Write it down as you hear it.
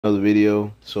Another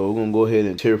video. So we're gonna go ahead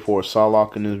and tier 4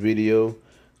 Psylocke in this video.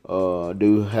 I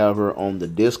do have her on the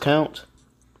discount,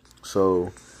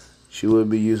 so she will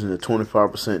be using a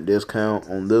 25% discount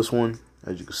on this one,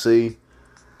 as you can see.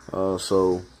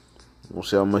 So we'll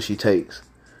see how much she takes.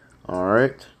 All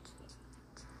right.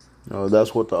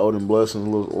 That's what the Odin blessings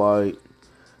look like.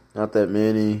 Not that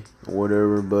many or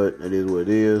whatever, but it is what it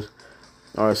is.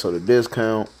 All right. So the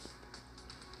discount,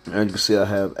 as you can see, I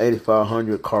have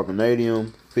 8,500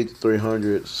 carbonadium,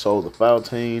 5,300 soul the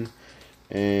Fountain,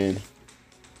 and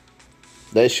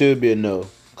that should be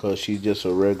enough because she's just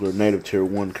a regular native tier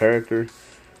 1 character.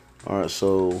 Alright,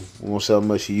 so we're going to see how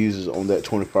much she uses on that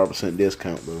 25%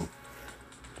 discount though.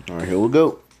 Alright, here we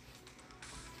go.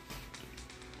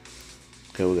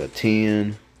 Okay, we got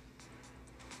 10,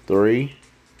 3,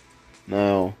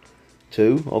 now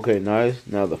 2. Okay, nice.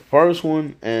 Now the first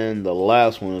one and the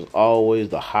last one is always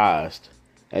the highest.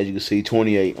 As you can see,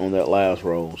 28 on that last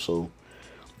roll. So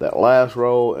that last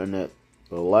roll and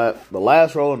the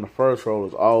last roll and the first roll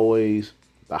is always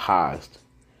the highest.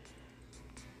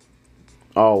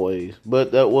 Always.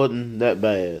 But that wasn't that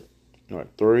bad. Alright,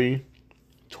 3,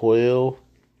 12,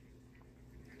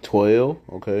 12,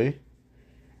 okay.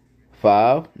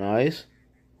 5, nice.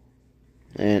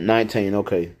 And 19,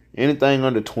 okay. Anything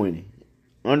under 20.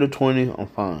 Under 20, I'm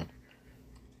fine.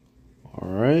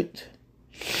 Alright.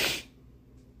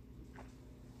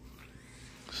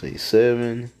 See,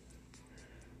 7,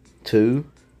 2,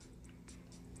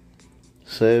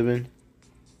 7,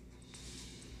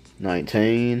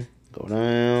 19, go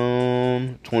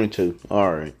down, 22.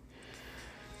 Alright.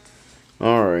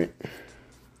 Alright.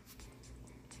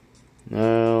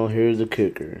 Now, here's the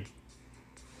kicker.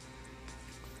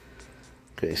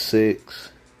 Okay,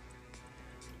 6,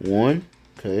 1,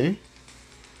 okay.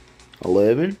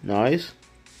 11, nice.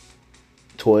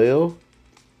 12,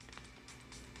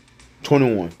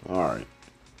 21. Alright.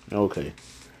 Okay.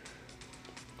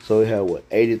 So we have what?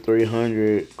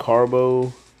 8,300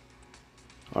 carbo.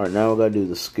 Alright, now we gotta do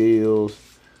the skills.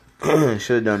 Should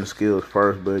have done the skills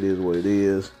first, but it is what it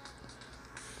is.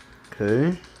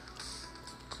 Okay.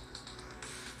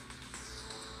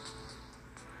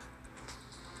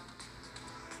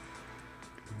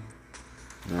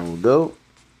 Now we go.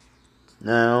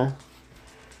 Now.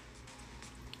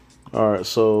 Alright,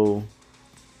 so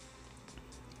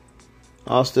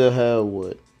I'll still have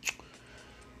what?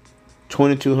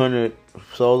 2,200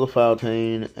 solar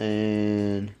fountain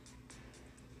and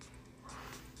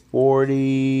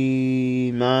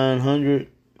 4,900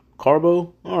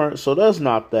 carbo. Alright, so that's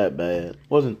not that bad.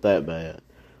 Wasn't that bad.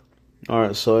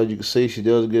 Alright, so as you can see, she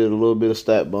does get a little bit of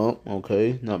stat bump.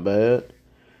 Okay, not bad.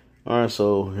 Alright,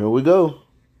 so here we go.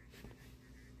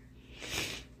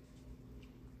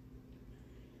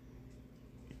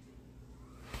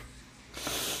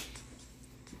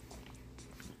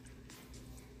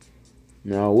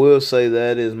 Now, I will say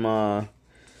that is my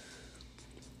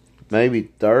maybe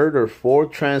 3rd or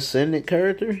 4th transcendent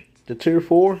character to tier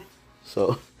 4.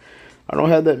 So, I don't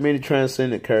have that many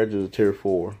transcendent characters to tier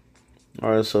 4.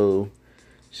 Alright, so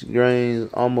she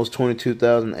gains almost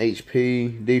 22,000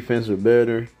 HP. Defense is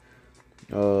better.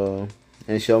 And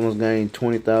she almost gained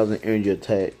 20,000 energy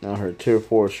attack. Now, her tier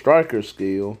 4 striker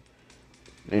skill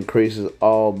increases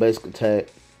all basic attack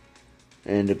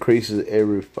and decreases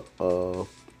every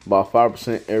about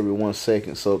 5% every 1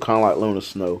 second. So kind of like Lunar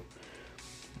Snow.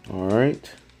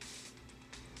 Alright.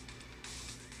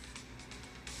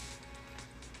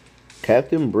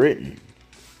 Captain Britain.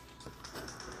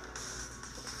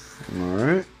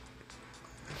 Alright.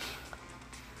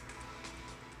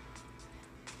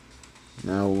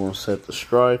 Now we're going to set the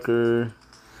striker.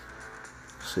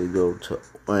 So you go to,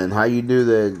 and how you do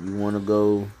that, you want to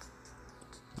go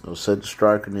set the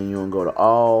striker, then you want to go to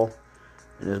all.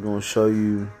 And it's going to show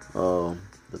you the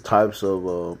types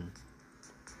of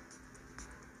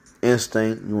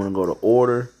instinct. You want to go to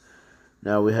order.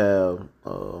 Now we have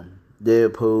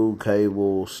Deadpool,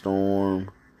 Cable,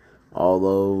 Storm, all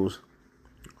those.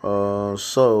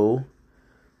 So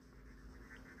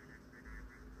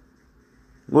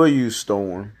we'll use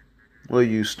Storm. We'll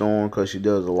use Storm because she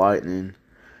does the lightning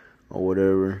or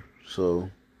whatever. So,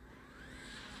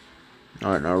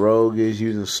 alright, now Rogue is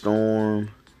using Storm.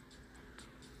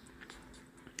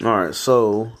 Alright,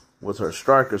 so with her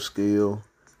striker skill,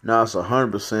 now it's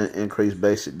 100% increased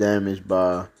basic damage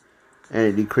and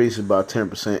it decreases by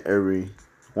 10% every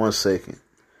 1 second.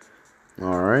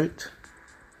 Alright.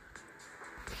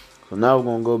 So now we're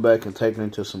going to go back and take it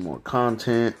into some more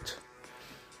content.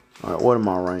 Alright, what am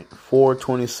I ranked?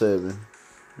 427.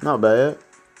 Not bad.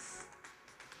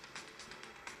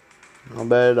 Not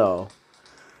bad at all.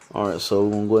 Alright, so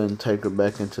we're going to go ahead and take her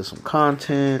back into some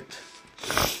content.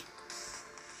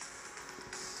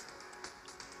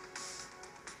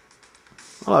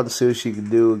 I'd like to see what she can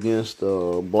do against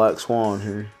Black Swan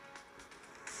here.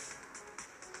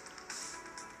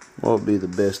 What would be the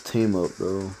best team up,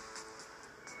 though?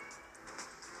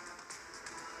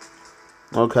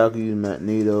 Okay, I can use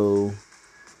Magneto,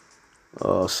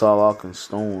 Psylocke, and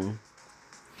Storm.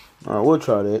 Alright, we'll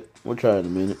try that. We'll try it in a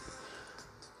minute.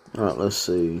 Alright, let's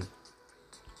see.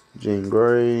 Jean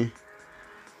Grey.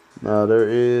 Now there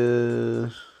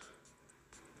is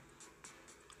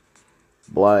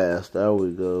Blast. There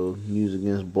we go. Use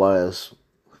against Blast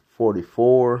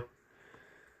 44.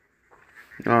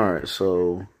 Alright,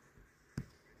 so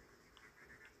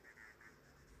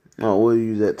we'll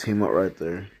use that team up right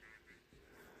there.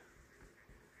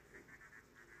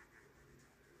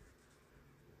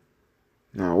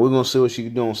 Now we're gonna see what she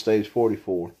can do on stage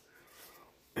 44.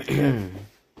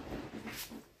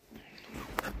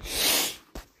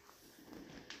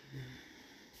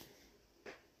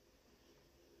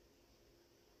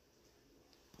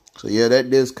 So yeah, that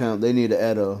discount, they need to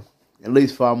add at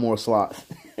least 5 more slots.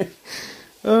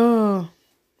 Alright,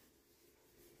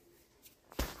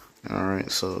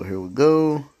 so here we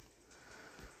go.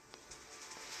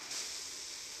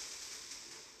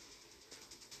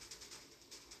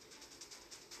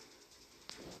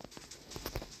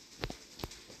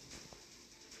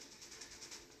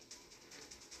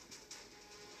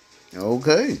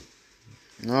 Okay.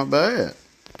 Not bad.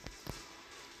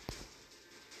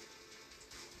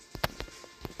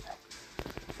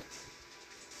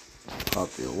 Pop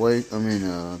the awake.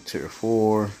 Tier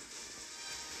 4.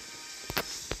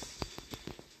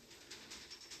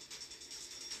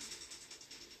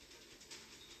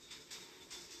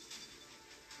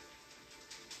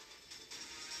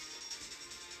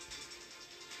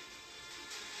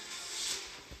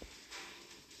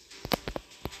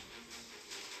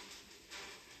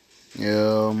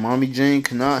 Yeah, Mommy Jane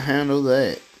cannot handle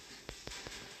that.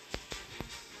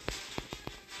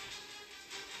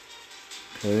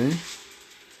 Okay.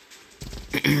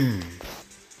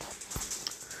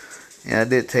 Yeah, I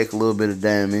did take a little bit of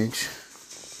damage.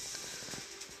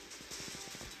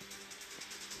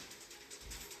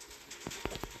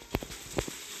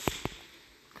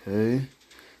 Okay.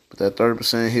 But that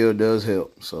 30% heal does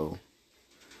help, so.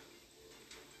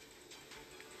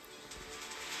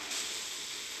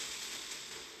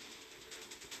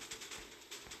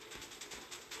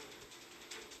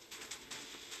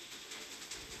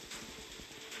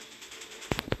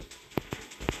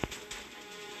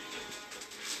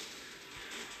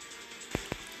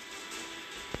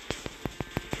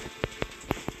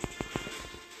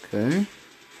 Okay.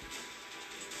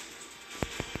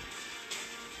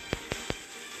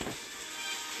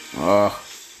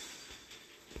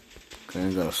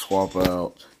 Okay, gotta swap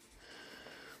out.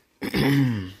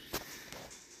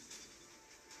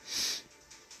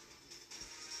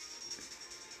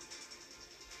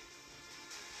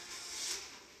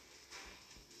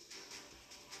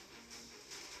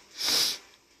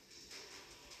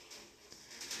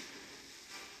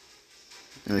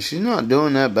 And she's not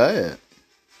doing that bad.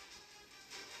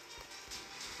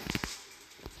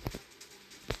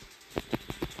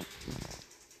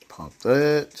 Pop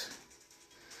that.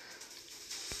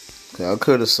 Okay, I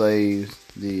could have saved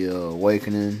the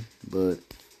awakening, but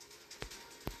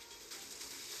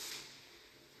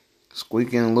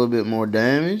squeak in a little bit more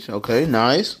damage. Okay,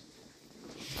 nice.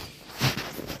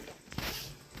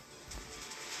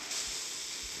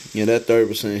 Yeah, that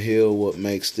 30% heal what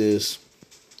makes this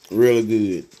really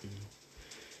good.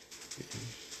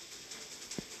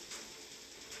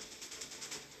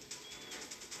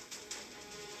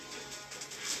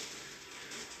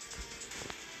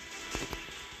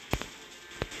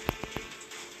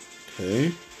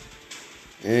 Okay.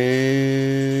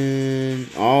 And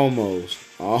almost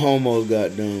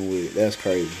got done with it. That's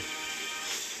crazy.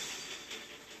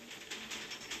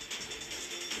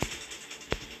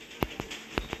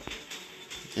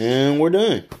 And we're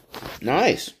done.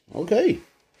 Nice. Okay.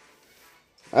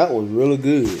 That was really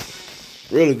good.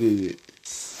 Really good.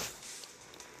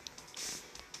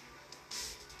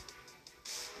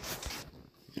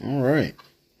 All right.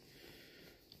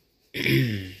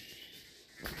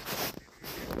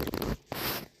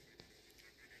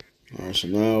 Alright, so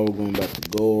now we're going back to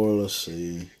Gore. Let's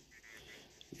see.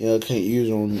 Yeah, I can't use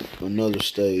her on another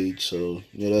stage, so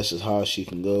yeah, that's as high as she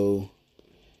can go.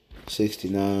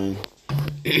 69.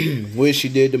 Which she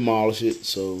did demolish it,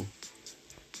 so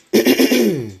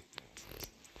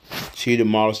she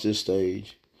demolished this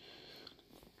stage.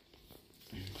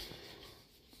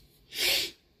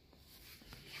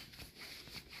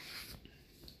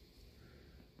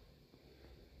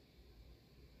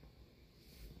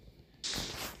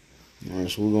 Alright,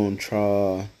 so we're gonna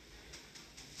try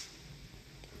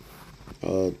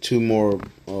 2 more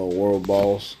World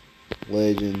Boss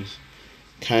Legends,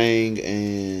 Kang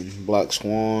and Black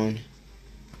Swan.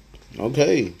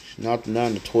 Okay, knocked him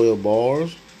down to 12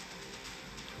 bars.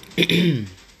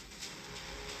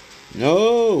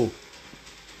 No.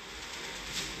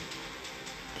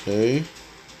 Okay.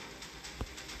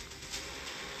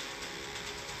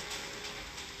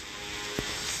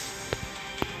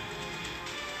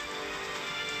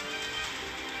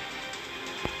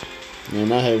 Man,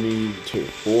 I haven't even used tier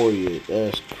 4 yet.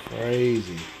 That's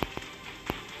crazy.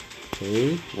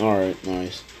 Okay. Alright,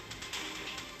 nice.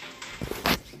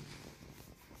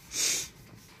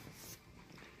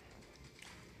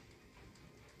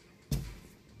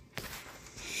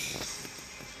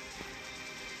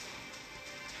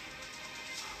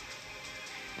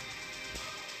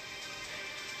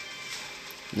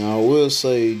 Now, I will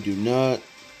say, do not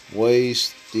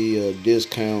waste the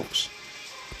discounts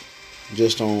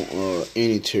just on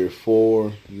any tier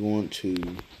 4. You want to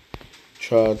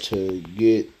try to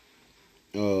get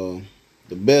the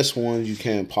best ones you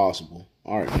can possible.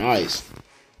 Alright, nice.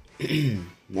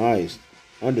 Nice.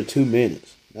 Under 2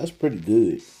 minutes. That's pretty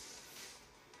good.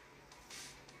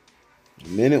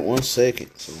 1 minute, 1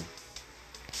 second.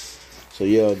 So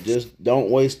yeah, just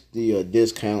don't waste the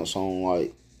discounts on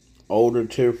like older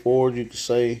tier 4s, you could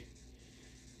say.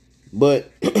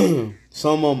 But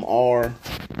some of them are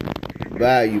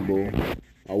valuable.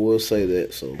 I will say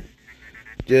that. So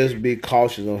just be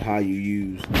cautious on how you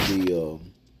use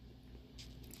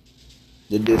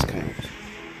the discounts.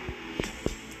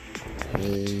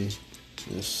 Okay,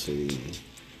 let's see.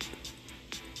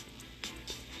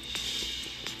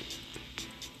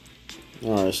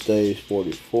 Alright, stage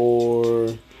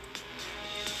 44.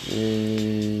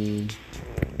 And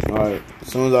alright, as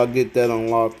soon as I get that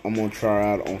unlocked, I'm gonna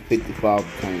try out on 55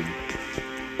 Kang.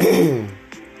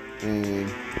 And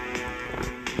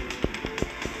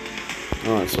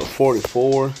alright, so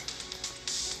 44.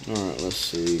 Alright, let's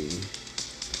see.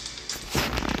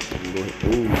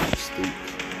 Ooh, steep.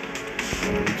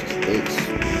 Just X.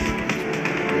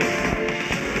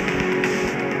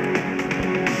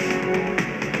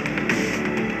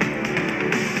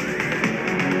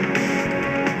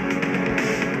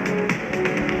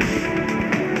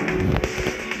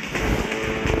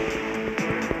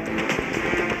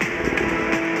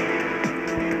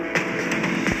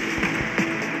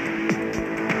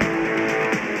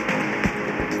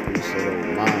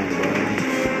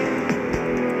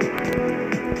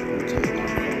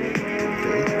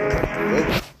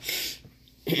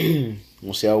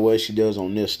 We'll see how well she does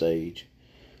on this stage.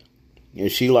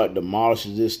 If she like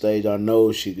demolishes this stage, I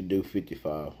know she could do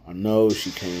 55. I know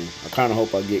she can. I kind of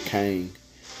hope I get Kang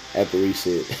at the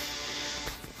reset.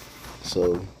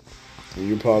 So, and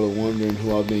you're probably wondering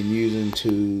who I've been using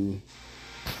to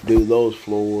do those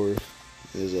floors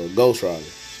is a Ghost Rider.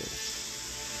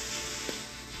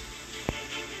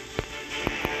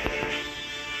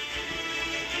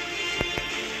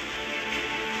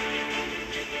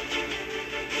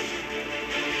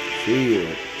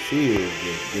 She is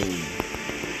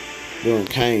just doing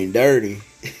Kane dirty.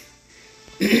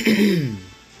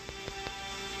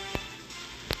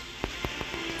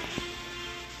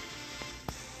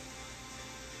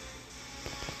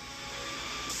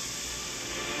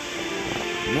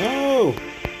 No.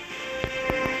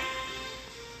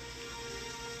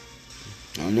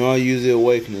 I know I use the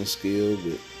awakening skill,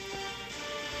 but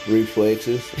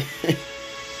reflexes.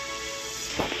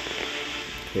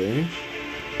 Okay.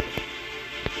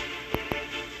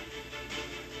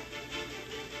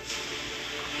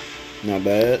 Not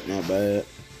bad, not bad.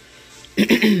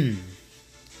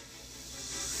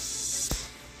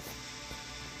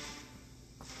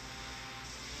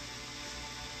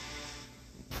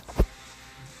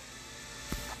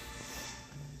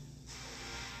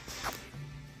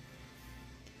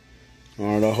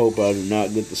 Alright, I hope I do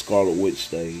not get the Scarlet Witch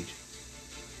stage.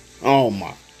 Oh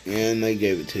my, and they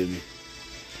gave it to me.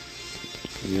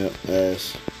 Yep,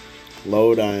 that's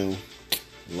low down.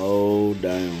 Low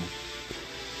down.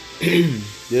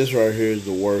 This right here is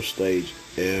the worst stage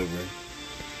ever.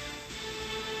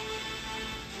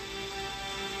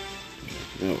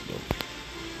 There we go.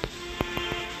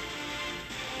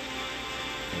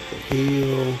 The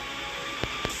heel.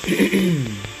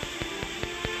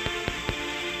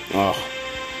 Oh.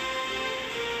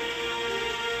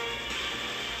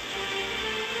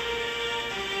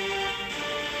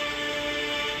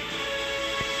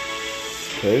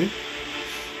 Okay.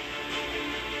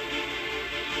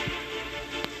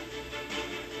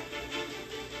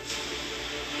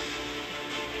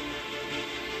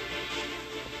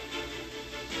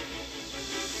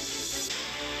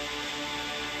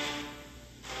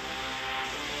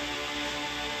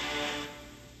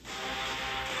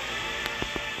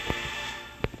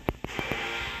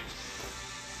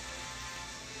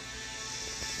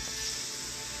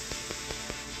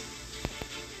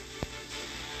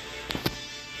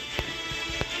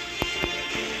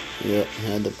 Yep,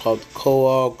 had to pop the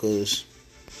co-op because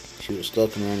she was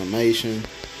stuck in animation.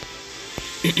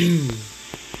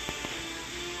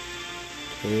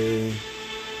 Okay.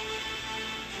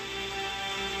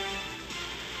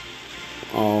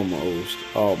 Almost.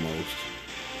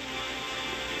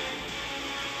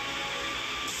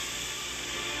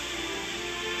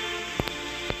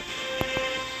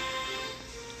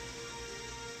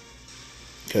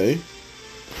 Okay.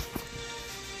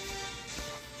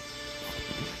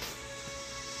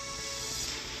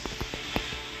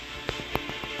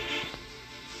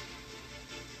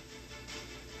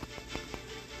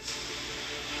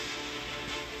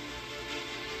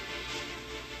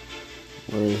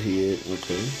 Where is he at?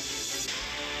 Okay.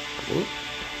 Whoop.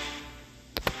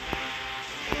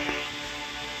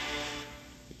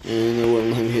 And it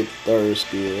wouldn't let me hit the third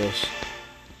skills.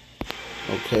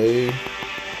 Okay.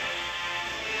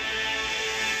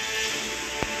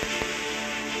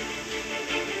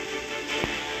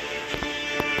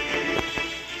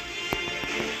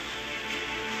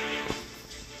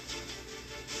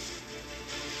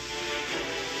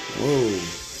 Whoa.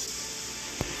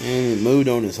 And it moved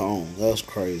on its own. That's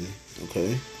crazy.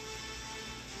 Okay.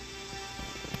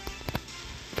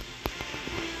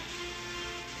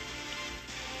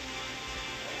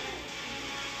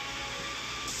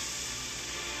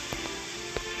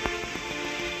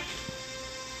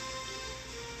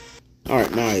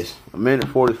 Alright, nice.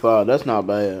 1:45. That's not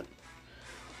bad.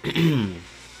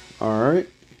 Alright.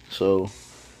 So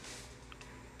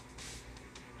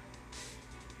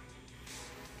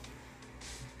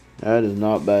that is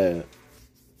not bad.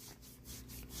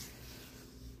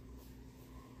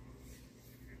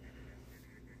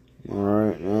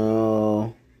 Alright,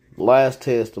 now last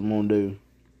test I'm gonna do.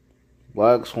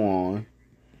 Black Swan.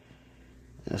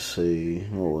 Let's see,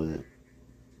 what was it?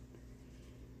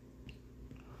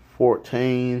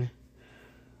 14.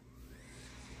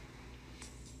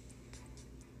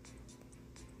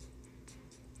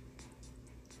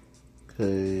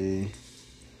 Okay.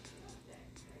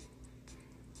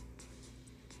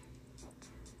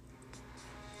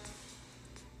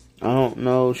 I don't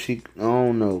know. I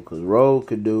don't know, cause Road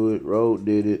could do it. Road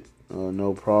did it,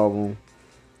 no problem.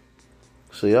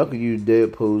 So y'all could use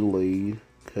Deadpool's lead.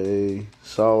 Okay,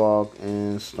 Psylocke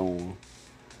and Storm.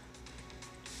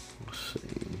 Let's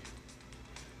see.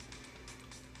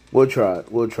 We'll try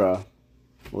it. We'll try.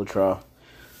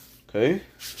 Okay.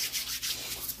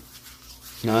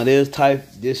 Now there's type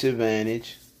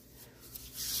disadvantage,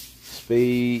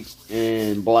 speed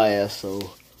and blast.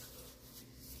 So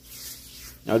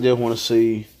I just want to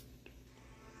see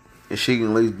if she can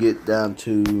at least get down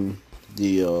to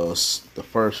the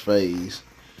first phase.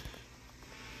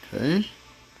 Okay.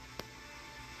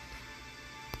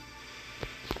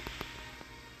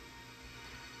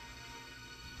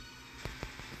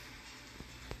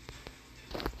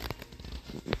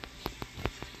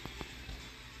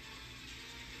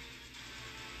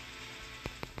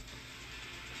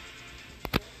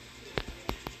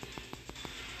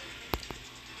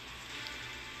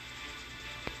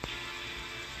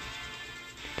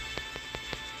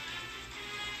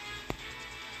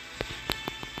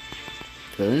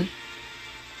 Okay.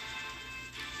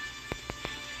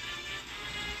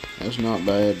 That's not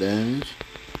bad damage.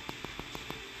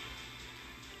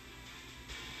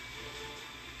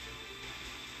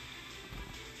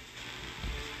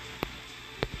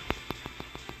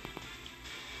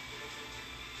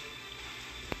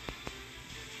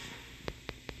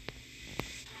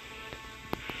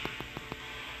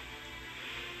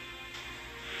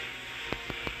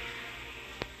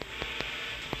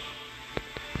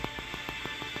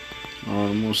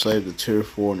 Alright, I'm gonna save the tier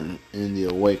 4 in the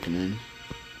Awakening.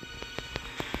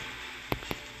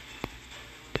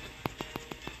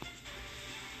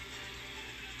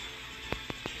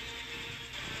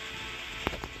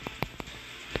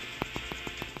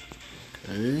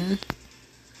 Okay.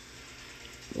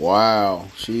 Wow,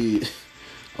 she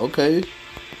okay.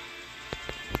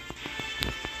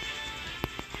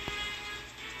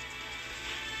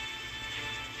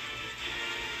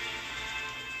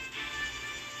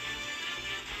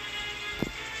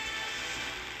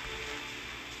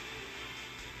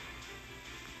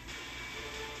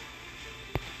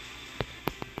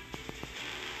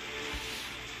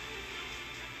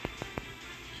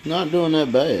 Not doing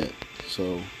that bad,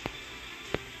 so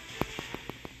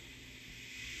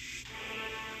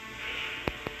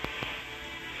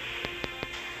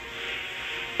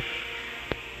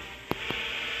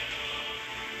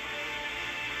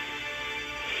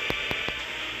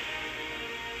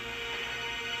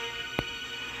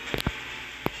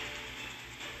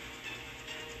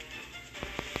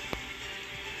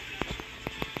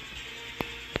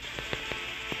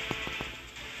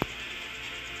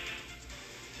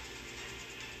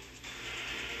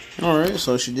Alright,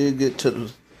 so she did get to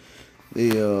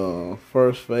the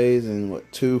first phase in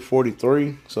what,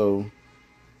 243. So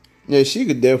yeah, she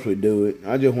could definitely do it.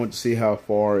 I just want to see how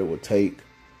far it would take.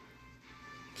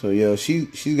 So yeah,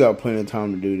 she's got plenty of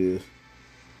time to do this.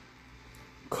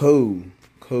 Cool.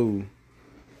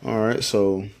 Alright,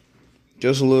 so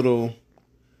just a little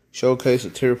showcase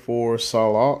of Tier 4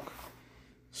 Psylocke.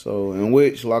 So in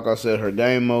which, like I said, her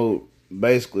game mode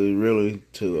basically really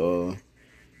to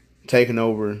taking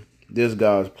over this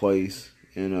guy's place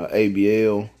in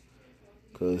ABL,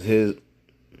 because his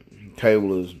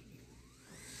cable is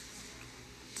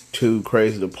too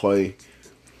crazy to play.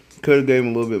 Could have gave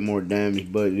him a little bit more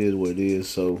damage, but it is what it is.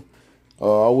 So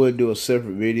I will do a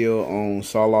separate video on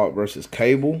Psylocke versus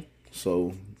Cable.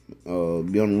 So be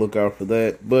on the lookout for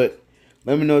that. But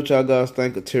let me know what y'all guys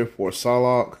think of Tier 4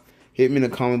 Psylocke. Hit me in the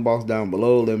comment box down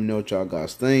below. Let me know what y'all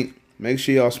guys think. Make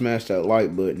sure y'all smash that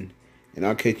like button. And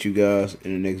I'll catch you guys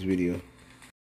in the next video.